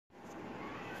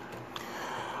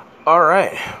All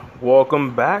right,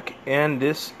 welcome back, and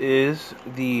this is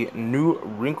the new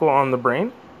wrinkle on the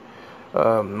brain.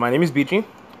 My name is BG,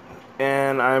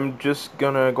 and I'm just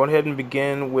gonna go ahead and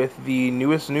begin with the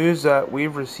newest news that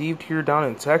we've received here down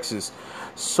in Texas.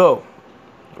 So,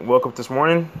 woke up this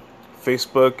morning,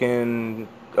 Facebook and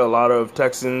a lot of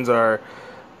Texans are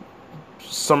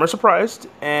some are surprised,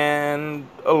 and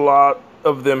a lot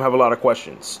of them have a lot of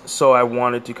questions. So I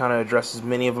wanted to kind of address as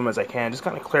many of them as I can, just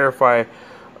kind of clarify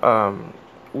um,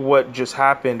 what just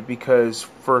happened. Because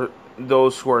for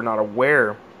those who are not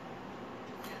aware,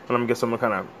 and I guess I'm gonna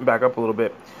kind of back up a little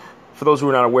bit. For those who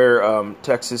are not aware,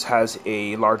 Texas has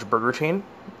a large burger chain.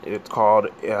 It's called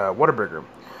Whataburger.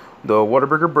 The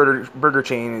Whataburger burger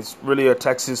chain is really a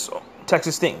Texas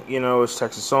thing. You know, it's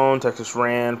Texas owned, Texas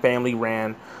ran, family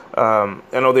ran. I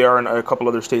know they are in a couple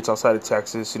other states outside of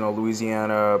Texas. You know,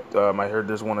 Louisiana. I heard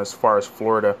there's one as far as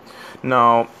Florida.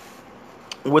 Now,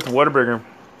 with Whataburger,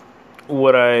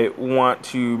 what I want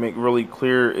to make really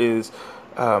clear is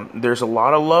there's a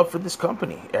lot of love for this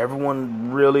company.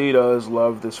 Everyone really does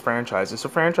love this franchise. It's a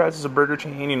franchise. It's a burger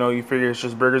chain. You know, you figure it's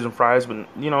just burgers and fries, but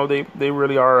you know they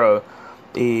really are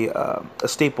a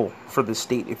staple for the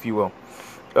state, if you will.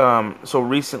 So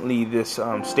recently, this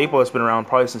staple has been around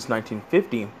probably since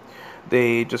 1950.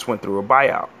 They just went through a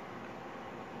buyout.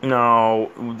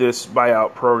 Now, this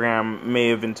buyout program may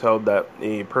have entailed that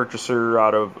a purchaser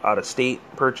out of state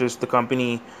purchased the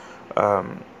company.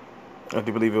 Um, I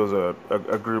do believe it was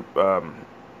a group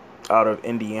out of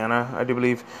Indiana, I do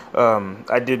believe.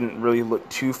 I didn't really look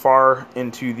too far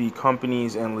into the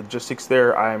companies and logistics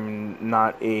there. I'm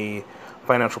not a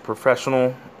financial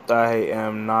professional. I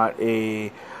am not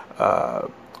a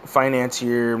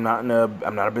financier. I'm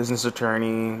not a business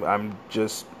attorney. I'm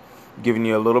just giving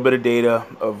you a little bit of data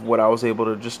of what I was able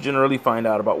to just generally find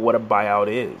out about what a buyout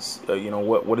is.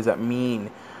 What does that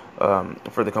mean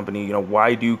for the company?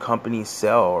 Why do companies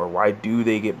sell, or why do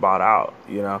they get bought out?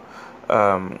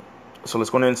 So let's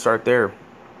go ahead and start there.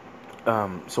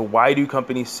 So why do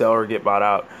companies sell or get bought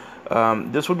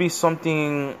out? This would be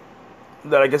something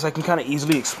that I guess I can kind of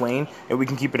easily explain, and we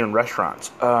can keep it in restaurants.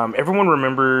 Everyone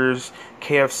remembers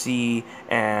KFC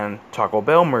and Taco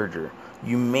Bell merger.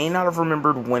 You may not have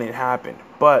remembered when it happened,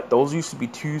 but those used to be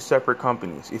two separate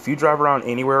companies. If you drive around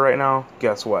anywhere right now,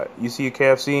 guess what? You see a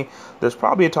KFC, there's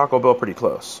probably a Taco Bell pretty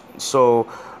close. So,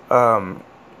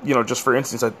 just for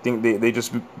instance, I think they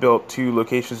just built two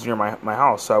locations near my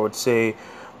house. So I would say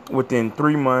within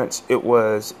 3 months, it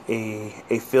was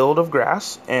a field of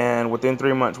grass, and within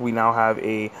 3 months, we now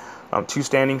have two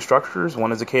standing structures.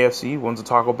 One is a KFC, one's a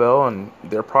Taco Bell, and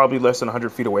they're probably less than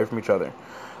 100 feet away from each other.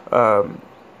 Um,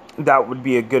 that would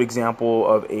be a good example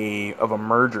of a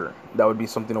merger. That would be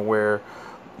something where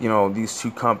these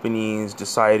two companies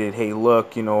decided, hey,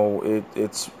 look,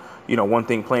 it's one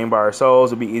thing playing by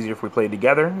ourselves. It'd be easier if we played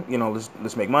together.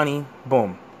 Let's make money.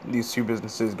 Boom. These two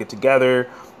businesses get together,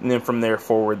 and then from there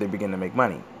forward, they begin to make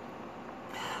money.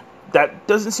 That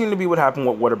doesn't seem to be what happened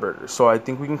with Whataburger. So I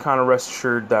think we can kind of rest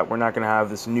assured that we're not going to have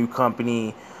this new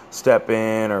company step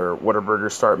in, or Whataburger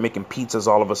start making pizzas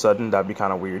all of a sudden. That'd be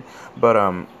kind of weird. But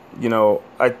I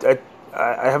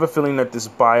have a feeling that this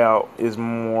buyout is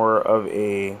more of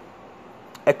a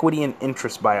equity and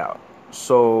interest buyout.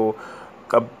 So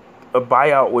a a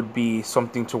buyout would be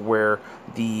something to where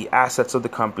the assets of the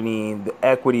company, the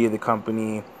equity of the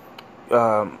company,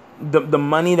 the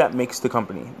money that makes the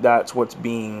company, that's what's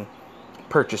being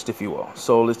purchased, if you will.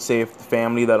 So let's say if the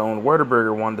family that owned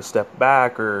Whataburger wanted to step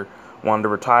back, or wanted to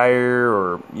retire,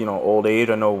 or old age.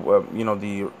 I know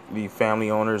the family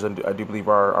owners, I do believe,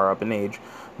 are up in age,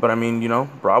 but I mean,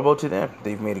 bravo to them.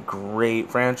 They've made a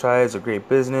great franchise, a great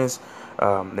business.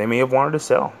 They may have wanted to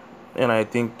sell, and I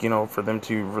think for them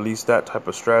to release that type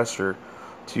of stress, or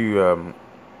to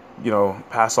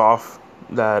pass off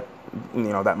that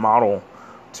that model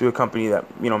to a company that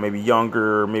maybe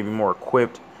younger, maybe more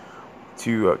equipped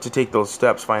to take those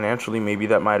steps financially, maybe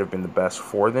that might have been the best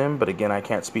for them. But again, I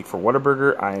can't speak for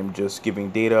Whataburger. I am just giving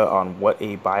data on what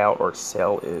a buyout or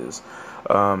sell is.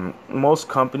 Most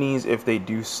companies, if they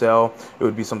do sell, it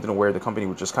would be something where the company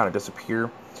would just kind of disappear.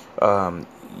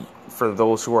 For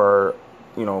those who are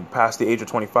past the age of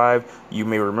 25, you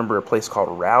may remember a place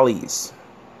called Rallies.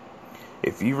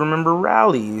 If you remember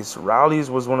Rallies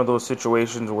was one of those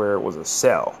situations where it was a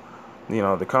sell.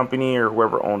 The company or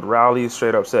whoever owned Rallies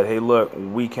straight up said, hey, look,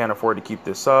 we can't afford to keep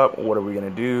this up. What are we going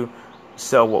to do?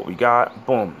 Sell what we got.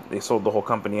 Boom. They sold the whole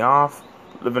company off.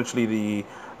 Eventually, the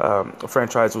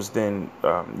franchise was then,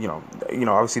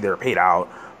 obviously they were paid out,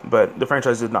 but the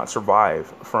franchise did not survive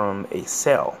from a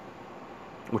sale,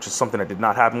 which is something that did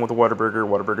not happen with the Whataburger.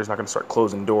 Whataburger's not going to start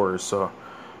closing doors. So,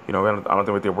 I don't think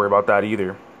we have to worry about that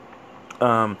either.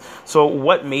 So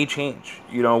what may change?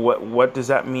 What does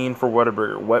that mean for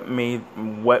Whataburger? What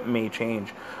may change?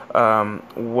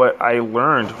 What I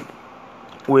learned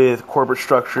with corporate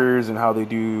structures and how they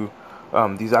do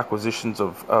these acquisitions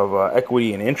of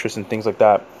equity and interest and things like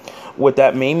that. What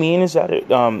that may mean is that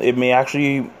it may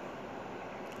actually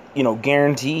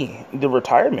guarantee the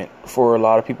retirement for a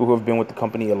lot of people who have been with the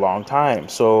company a long time.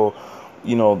 So,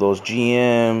 those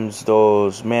GMs,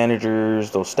 those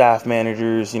managers, those staff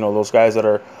managers, those guys that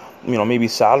are, maybe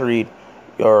salaried,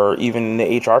 or even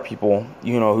the HR people,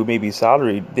 who may be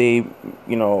salaried, they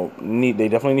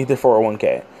definitely need their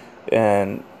 401k.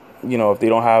 And, if they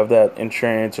don't have that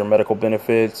insurance or medical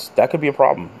benefits, that could be a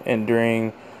problem. And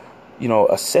during,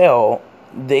 a sale,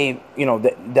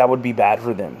 that would be bad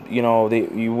for them.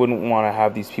 You wouldn't want to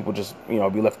have these people just, be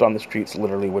left on the streets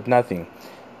literally with nothing.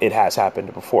 It has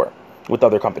happened before with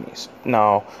other companies.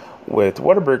 Now, with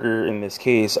Whataburger in this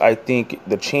case, I think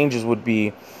the changes would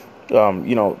be,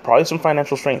 probably some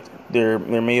financial strength. There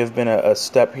may have been a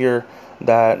step here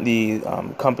that the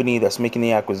company that's making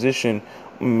the acquisition,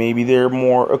 maybe they're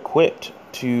more equipped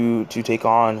to take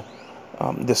on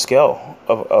the scale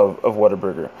of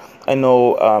Whataburger. I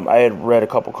know I had read a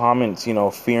couple comments,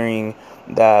 fearing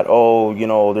that,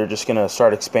 they're just going to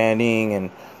start expanding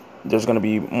and there's going to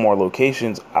be more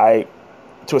locations.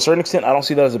 To a certain extent, I don't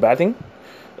see that as a bad thing.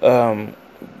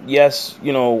 Yes,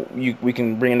 we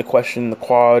can bring into question the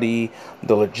quality,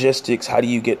 the logistics. How do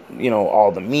you get,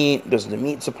 all the meat? Does the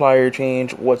meat supplier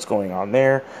change? What's going on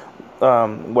there?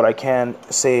 What I can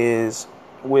say is,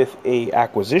 with a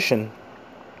acquisition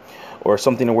or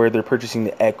something where they're purchasing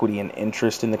the equity and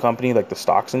interest in the company, like the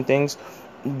stocks and things,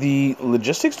 the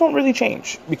logistics don't really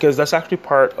change, because that's actually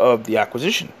part of the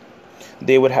acquisition.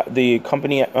 They would have the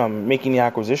company making the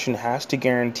acquisition has to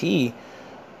guarantee,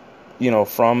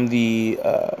 from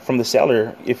the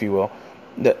seller, if you will,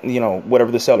 that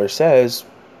whatever the seller says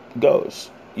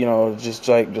goes. Just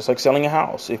like selling a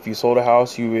house. If you sold a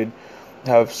house, you would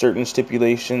have certain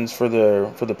stipulations for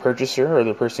the purchaser or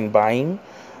the person buying.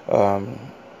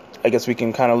 I guess we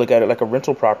can kind of look at it like a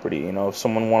rental property. If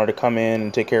someone wanted to come in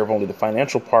and take care of only the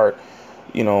financial part,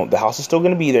 the house is still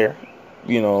going to be there.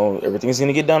 Everything's going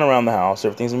to get done around the house.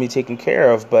 Everything's going to be taken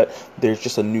care of, but there's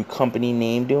just a new company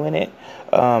name doing it.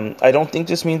 I don't think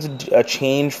this means a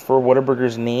change for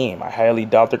Whataburger's name. I highly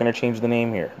doubt they're going to change the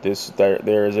name here. There's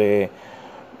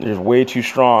way too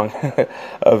strong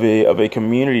of a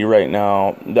community right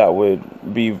now that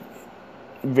would be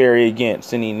very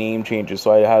against any name changes,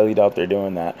 so I highly doubt they're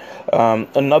doing that.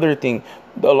 Another thing,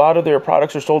 a lot of their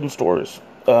products are sold in stores.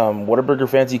 Whataburger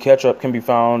Fancy Ketchup can be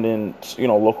found in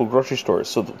local grocery stores.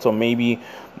 So maybe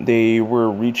they were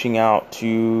reaching out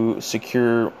to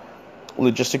secure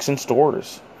logistics in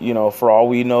stores. For all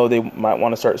we know, they might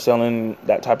want to start selling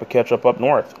that type of ketchup up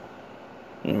north.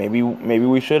 Maybe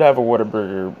we should have a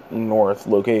Whataburger North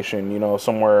location,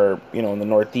 somewhere in the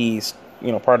Northeast,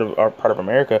 part of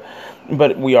America.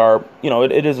 But we are,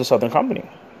 it is a Southern company.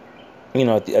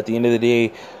 At the end of the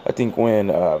day, I think when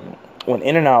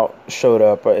In-N-Out showed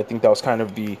up, I think that was kind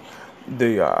of the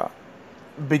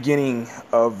beginning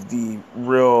of the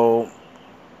real,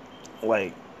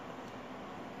 like,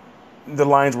 the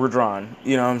lines were drawn.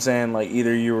 You know what I'm saying? Like,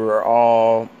 either you were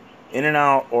all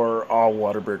In-N-Out or all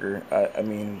Whataburger. I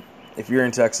mean, if you're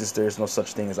in Texas, there's no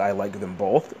such thing as I like them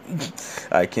both.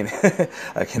 I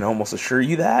can almost assure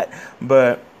you that.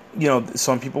 But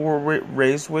some people were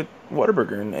raised with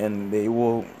Whataburger, and they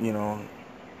will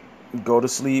go to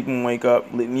sleep and wake up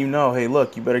letting hey,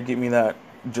 look, you better get me that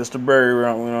just a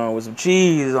burger, with some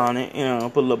cheese on it,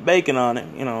 put a little bacon on it,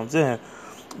 what I'm saying.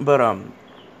 But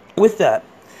with that,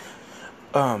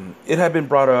 it had been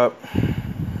brought up,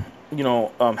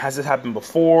 has it happened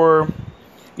before?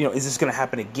 Is this gonna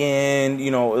happen again?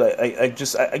 I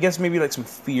guess maybe like some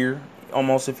fear,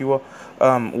 almost, if you will.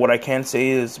 What I can say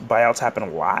is buyouts happen a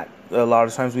lot. A lot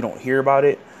of times we don't hear about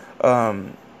it.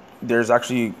 There's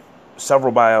actually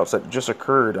several buyouts that just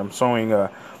occurred. I'm showing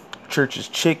Church's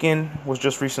Chicken was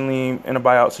just recently in a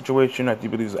buyout situation. I do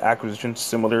believe it's an acquisition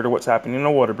similar to what's happening in a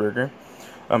Whataburger.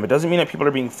 It doesn't mean that people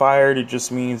are being fired. It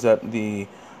just means that the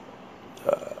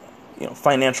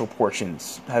financial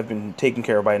portions have been taken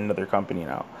care of by another company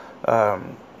now.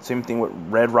 Same thing with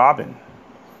Red Robin.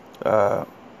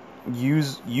 Yuzu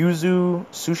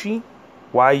Sushi.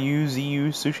 YUZU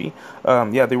Sushi.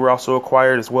 They were also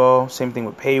acquired as well. Same thing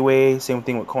with Payway. Same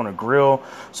thing with Kona Grill.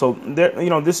 So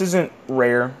this isn't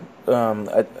rare.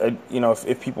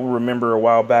 If people remember, a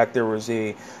while back there was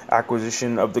a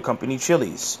acquisition of the company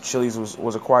Chili's. Chili's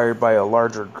was acquired by a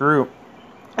larger group,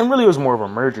 and really it was more of a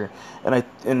merger.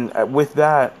 And with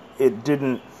that, it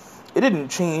didn't it didn't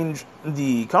change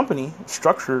the company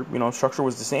structure. Structure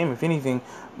was the same, if anything,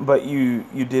 but you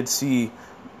did see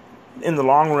in the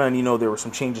long run, there were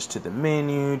some changes to the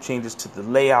menu, changes to the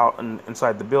layout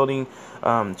inside the building,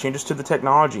 changes to the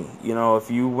technology.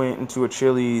 If you went into a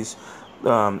Chili's,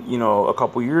 a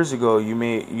couple years ago, you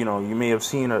may have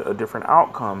seen a different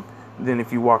outcome than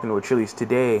if you walk into a Chili's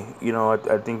today.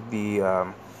 I think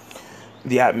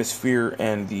the atmosphere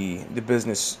and the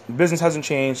business hasn't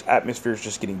changed. Atmosphere is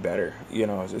just getting better.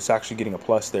 It's actually getting a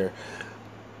plus there.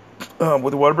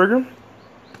 With the Whataburger,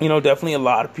 definitely a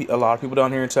lot of people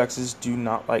down here in Texas do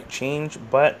not like change,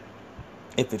 but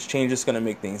if it's change, it's going to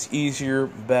make things easier,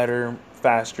 better,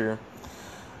 faster.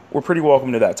 We're pretty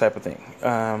welcome to that type of thing.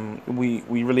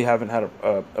 We really haven't had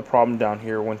a problem down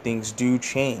here when things do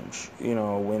change.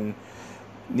 When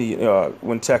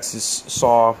Texas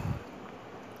saw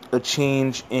a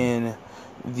change in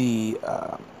the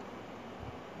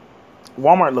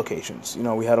Walmart locations.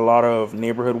 We had a lot of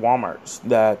neighborhood Walmarts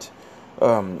that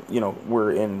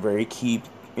were in very key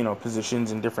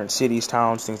positions in different cities,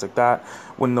 towns, things like that.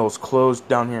 When those closed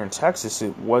down here in Texas,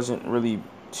 it wasn't really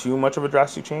too much of a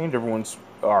drastic change. Everyone's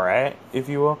all right, if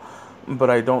you will, but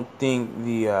I don't think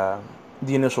the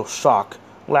initial shock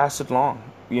lasted long.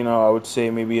 I would say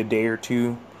maybe a day or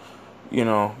two.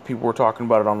 People were talking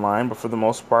about it online, but for the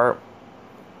most part,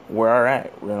 we're all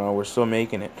right. We're still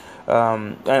making it.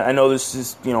 I know this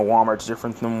is, Walmart's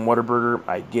different than Whataburger.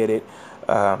 I get it.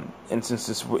 And since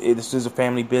this is a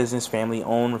family business, family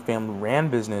owned or family ran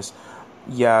business,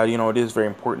 yeah, it is very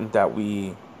important that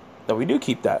we do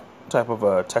keep that type of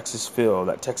a Texas feel,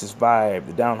 that Texas vibe,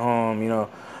 the down home,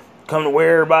 come to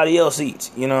where everybody else eats.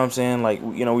 You know what I'm saying? Like,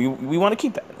 we want to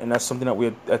keep that, and that's something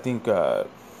that I think.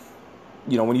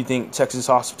 When you think Texas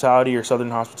hospitality or Southern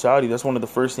hospitality, that's one of the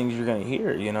first things you're going to hear,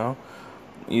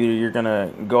 Either you're going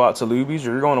to go out to Luby's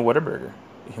or you're going to Whataburger.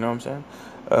 You know what I'm saying?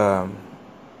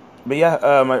 But yeah,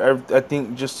 I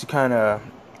think just to kind of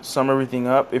sum everything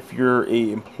up, if you're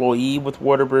a employee with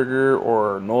Whataburger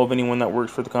or know of anyone that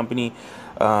works for the company,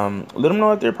 let them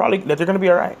know that they're going to be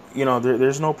all right.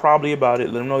 There's no probably about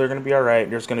it. Let them know they're going to be all right.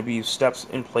 There's going to be steps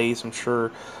in place. I'm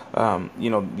sure,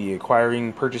 the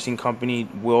acquiring purchasing company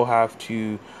will have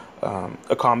to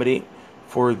accommodate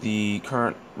for the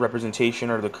current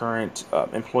representation or the current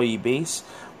employee base.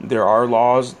 There are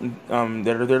laws that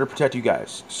are there to protect you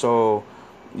guys. So,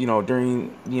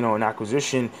 during an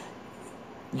acquisition,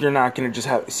 you're not going to just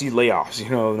see layoffs.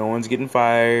 No one's getting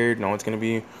fired. No one's going to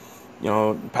be,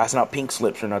 passing out pink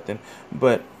slips or nothing.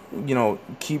 But,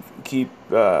 keep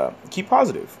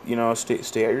positive.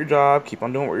 Stay at your job. Keep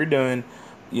on doing what you're doing.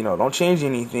 Don't change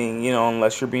anything,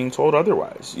 unless you're being told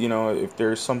otherwise. If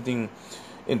there's something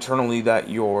internally that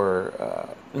your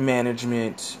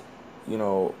management,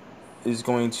 is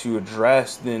going to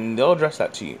address, then they'll address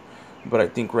that to you. But I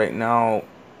think right now,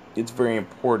 it's very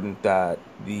important that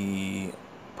the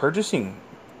purchasing,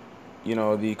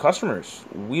 the customers,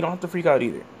 we don't have to freak out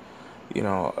either.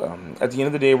 At the end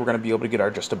of the day, we're going to be able to get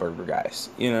our Just a Burger guys.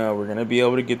 We're going to be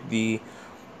able to get the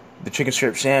chicken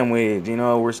strip sandwich.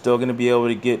 We're still going to be able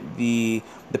to get the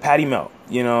patty melt.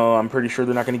 I'm pretty sure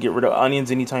they're not going to get rid of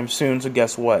onions anytime soon. So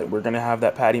guess what? We're going to have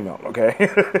that patty melt, okay?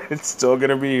 It's still going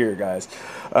to be here, guys.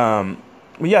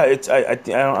 But yeah, I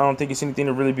don't think it's anything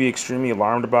to really be extremely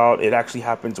alarmed about. It actually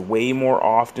happens way more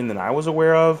often than I was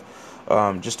aware of.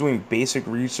 Just doing basic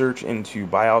research into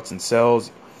buyouts and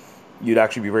sales, you'd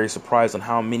actually be very surprised on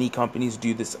how many companies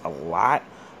do this a lot.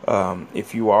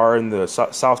 If you are in the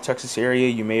South Texas area,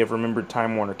 you may have remembered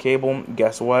Time Warner Cable.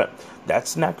 Guess what?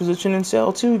 That's an acquisition and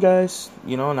sale too, guys.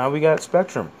 Now we got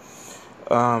Spectrum.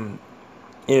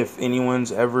 If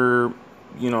anyone's ever,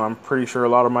 I'm pretty sure a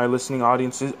lot of my listening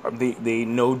audiences, they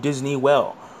know Disney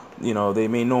well. They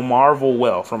may know Marvel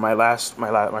well from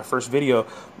my first video.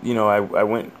 I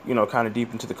went, kind of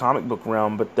deep into the comic book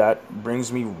realm, but that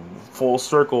brings me full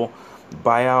circle.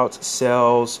 Buyouts,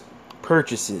 sales,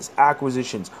 purchases,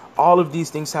 acquisitions, all of these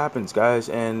things happens, guys.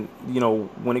 And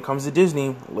when it comes to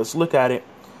Disney, let's look at it.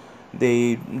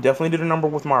 They definitely did a number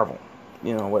with Marvel.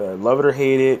 Whether I love it or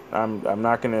hate it, I'm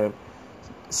not gonna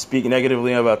speak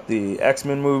negatively about the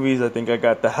X-Men movies. I think I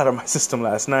got that out of my system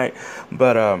last night.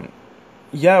 But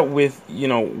yeah, with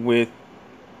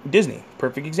Disney,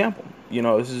 perfect example.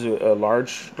 This is a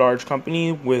large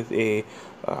company with a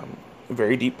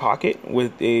very deep pocket,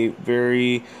 with a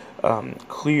very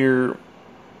clear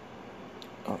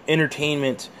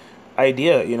entertainment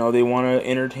idea. They want to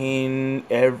entertain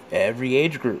every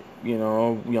age group.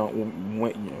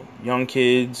 Young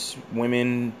kids,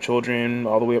 women, children,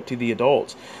 all the way up to the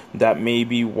adults. That may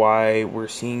be why we're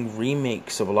seeing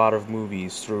remakes of a lot of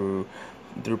movies through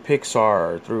through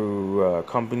Pixar, through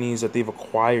companies that they've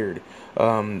acquired,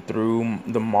 through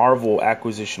the Marvel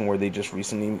acquisition where they just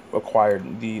recently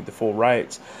acquired the full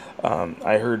rights.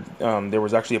 I heard there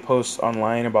was actually a post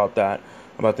online about that,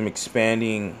 about them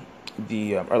expanding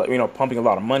pumping a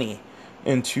lot of money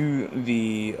into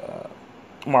the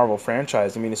Marvel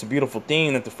franchise. I mean, it's a beautiful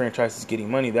thing that the franchise is getting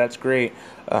money. That's great.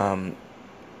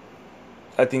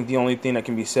 I think the only thing that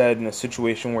can be said in a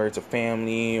situation where it's a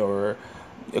family or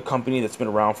a company that's been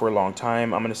around for a long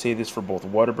time, I'm going to say this for both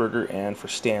Whataburger and for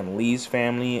Stan Lee's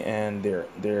family and their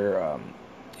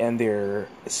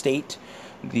estate,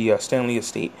 the Stan Lee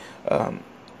estate.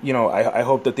 I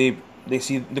hope that they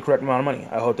see the correct amount of money.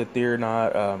 I hope that they're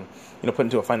not put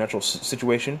into a financial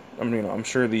situation. I mean, I'm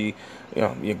sure the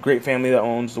great family that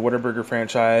owns the Whataburger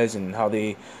franchise and how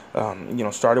they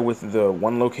started with the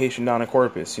one location down in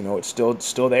Corpus. It's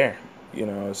still there.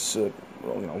 It's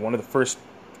one of the first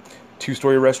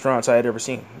two-story restaurants I had ever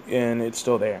seen, and it's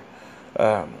still there.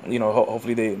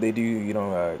 Hopefully they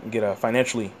do get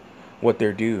financially what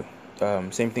they're due.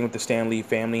 Same thing with the Stan Lee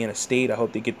family and estate. I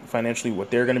hope they get financially what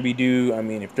they're going to be due. I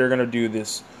mean, if they're going to do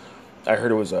this, I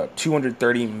heard it was a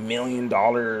 $230 million,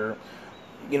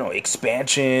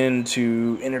 expansion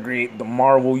to integrate the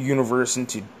Marvel universe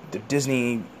into the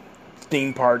Disney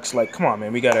theme parks. Like, come on,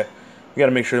 man, we gotta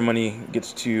make sure the money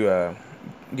gets to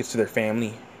their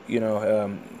family,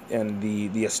 and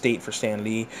the estate for Stan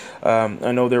Lee.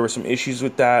 I know there were some issues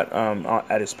with that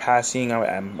at his passing.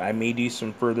 I may do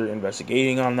some further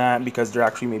investigating on that because there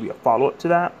actually may be a follow-up to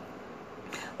that.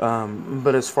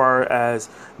 But as far as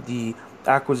the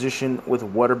acquisition with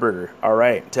Whataburger, all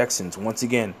right, Texans, once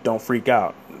again, don't freak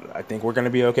out. I think we're going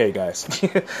to be okay, guys.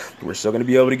 We're still going to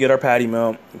be able to get our patty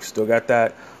melt. We still got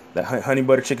that honey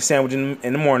butter chicken sandwich in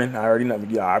the morning. I already know.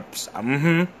 Yeah,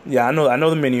 I know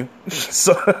the menu.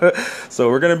 so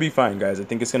we're going to be fine, guys. I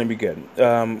think it's going to be good.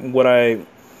 What I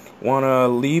want to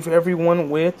leave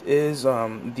everyone with is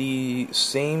the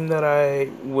same that I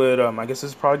would, I guess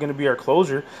this is probably going to be our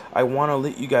closer. I want to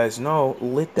let you guys know,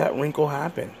 let that wrinkle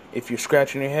happen. If you're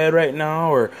scratching your head right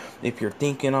now, or if you're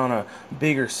thinking on a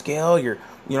bigger scale, you're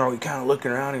kind of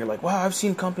looking around and you're like, wow, I've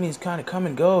seen companies kind of come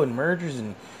and go, and mergers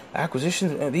and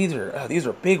acquisitions. These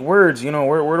are big words.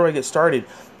 Where do I get started?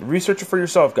 Research it for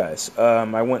yourself, guys.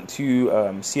 I went to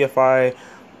CFI.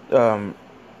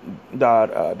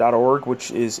 .org,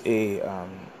 which is a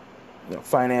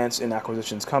finance and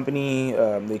acquisitions company.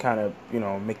 They kind of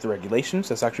make the regulations.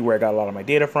 That's actually where I got a lot of my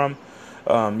data from.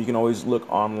 You can always look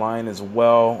online as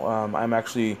well. I'm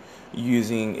actually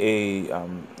using a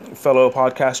fellow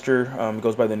podcaster.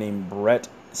 Goes by the name Brett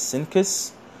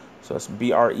Cenkus. So that's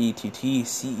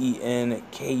BrettCenkus.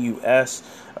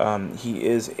 He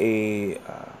is a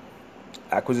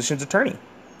acquisitions attorney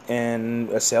and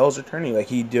a sales attorney. Like,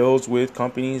 he deals with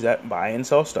companies that buy and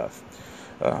sell stuff.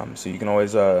 So you can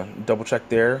always double check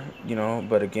there,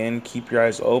 but again, keep your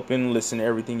eyes open, listen to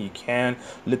everything you can,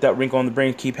 let that wrinkle on the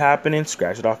brain keep happening,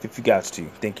 scratch it off if you got to.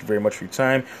 Thank you very much for your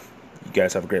time. You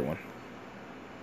guys have a great one.